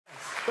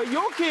But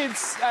your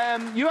kids,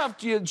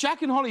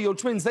 Jack and Holly, your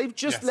twins, they've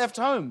just left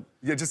home.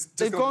 Yeah, just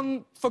they've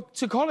gone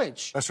to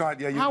college. That's right,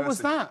 yeah, How was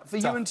university. that for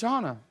you and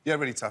Tana? Yeah,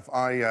 really tough.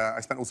 I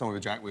spent all summer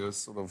with Jack. We were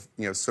sort of,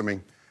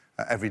 swimming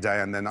every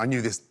day, and then I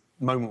knew this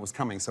moment was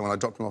coming, so when I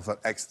dropped him off at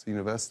Exeter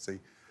University,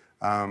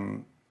 I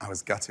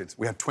was gutted.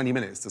 We had 20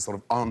 minutes to sort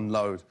of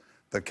unload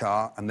the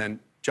car and then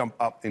jump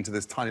up into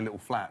this tiny little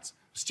flat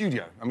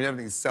studio. I mean,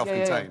 everything's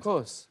self-contained. Yeah, of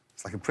course.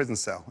 It's like a prison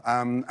cell.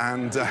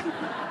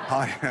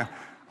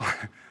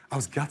 I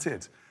was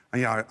gutted.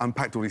 And, I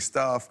unpacked all his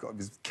stuff, got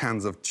these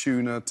cans of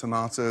tuna,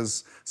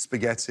 tomatoes,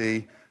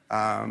 spaghetti,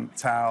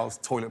 towels,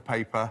 toilet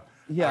paper.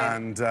 Yeah.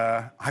 And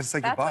I had to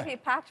say goodbye. That's what he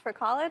packed for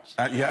college?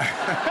 Yeah.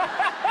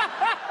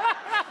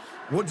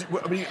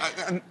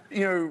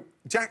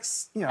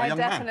 Jack's, a young man. I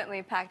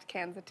definitely packed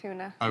cans of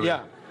tuna. Oh, really?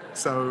 Yeah.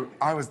 So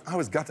I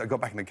was gutted. I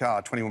got back in the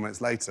car 21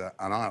 minutes later,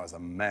 and I was a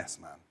mess,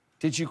 man.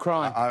 Did you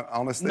cry? I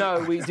honestly...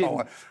 No, we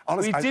didn't.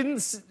 Honestly, we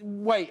didn't...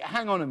 Wait,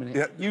 hang on a minute.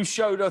 Yeah. You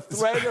showed a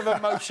thread of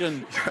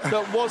emotion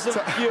that wasn't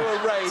pure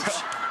rage.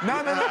 No.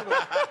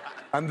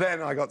 And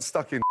then I got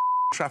stuck in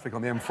traffic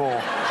on the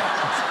M4.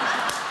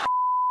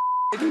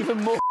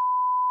 Even more.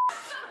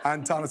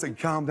 And Tana said,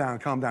 calm down.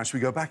 Should we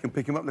go back and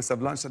pick him up? Let's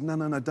have lunch. I said,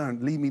 no,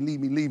 don't. Leave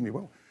me.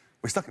 Well,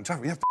 we're stuck in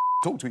traffic. We have to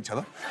talk to each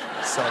other.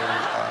 So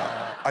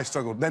I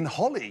struggled. Then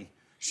Holly,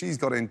 she's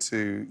got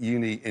into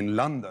uni in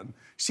London.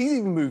 She's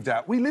even moved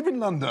out. We live in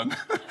London.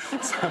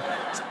 So,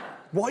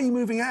 why are you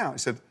moving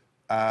out? She said,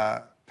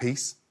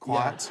 peace,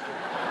 quiet.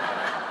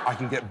 Yeah. I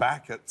can get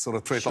back at sort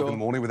of 3 o'clock in the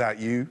morning without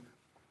you.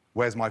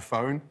 Where's my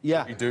phone?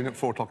 Yeah. What are you doing at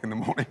 4 o'clock in the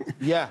morning?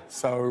 Yeah.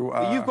 So...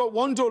 But you've got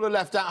one daughter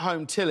left at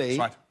home, Tilly. That's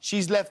right.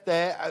 She's left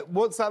there.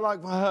 What's that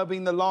like for her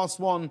being the last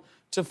one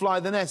to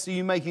fly the nest? Are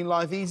you making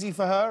life easy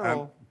for her,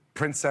 or...?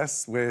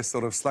 Princess, we're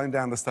sort of slowing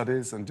down the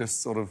studies and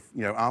just sort of,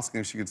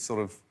 asking if she could sort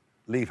of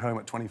leave home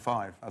at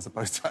 25 as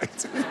opposed to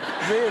 18.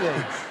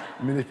 Really?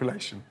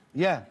 Manipulation.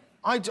 Yeah.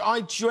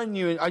 I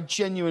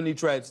genuinely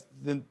dread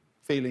the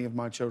feeling of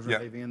my children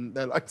leaving, and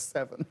they're like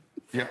 7.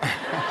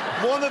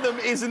 Yeah. One of them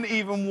isn't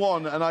even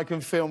 1, and I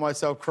can feel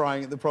myself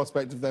crying at the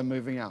prospect of them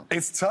moving out.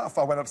 It's tough.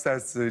 I went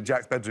upstairs to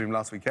Jack's bedroom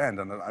last weekend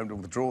and I opened all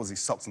the drawers, his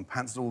socks and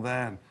pants are all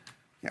there,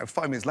 and,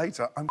 5 minutes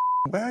later, I'm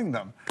wearing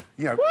them.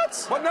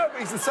 What? Well, no,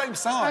 he's the same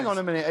size. Hang on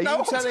a minute. Are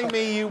you telling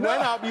me you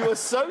went up, you were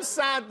so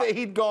sad that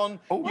he'd gone,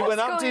 you went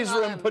up to his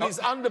room, put his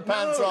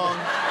underpants on,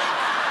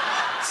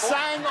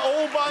 sang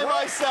All By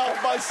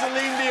Myself by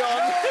Celine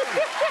Dion.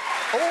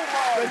 All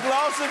mine. The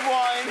glass of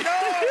wine.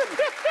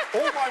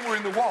 No! All mine were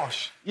in the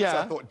wash. Yeah. So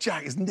I thought,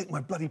 Jack has nicked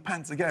my bloody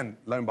pants again.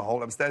 Lo and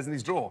behold, upstairs in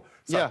his drawer.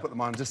 So I put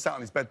them on and just sat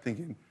on his bed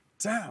thinking,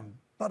 damn,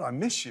 bud, I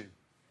miss you.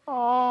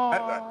 Oh.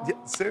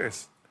 Yeah,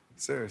 serious.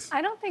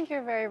 I don't think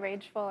you're very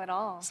rageful at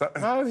all. So,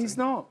 No, he's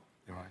not.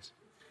 You're right.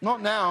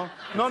 Not now.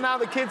 Not now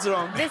the kids are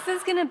on. This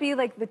is going to be,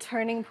 like, the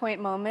turning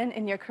point moment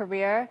in your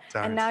career,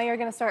 Don't. and now you're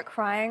going to start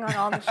crying on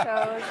all the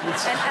shows.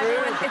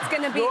 It's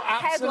going to be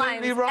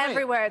headlines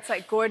everywhere. It's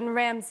like, Gordon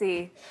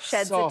Ramsay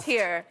sheds a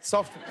tear.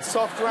 Soft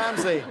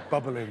Ramsay.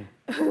 Bubbling.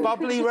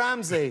 Bubbly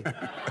Ramsay.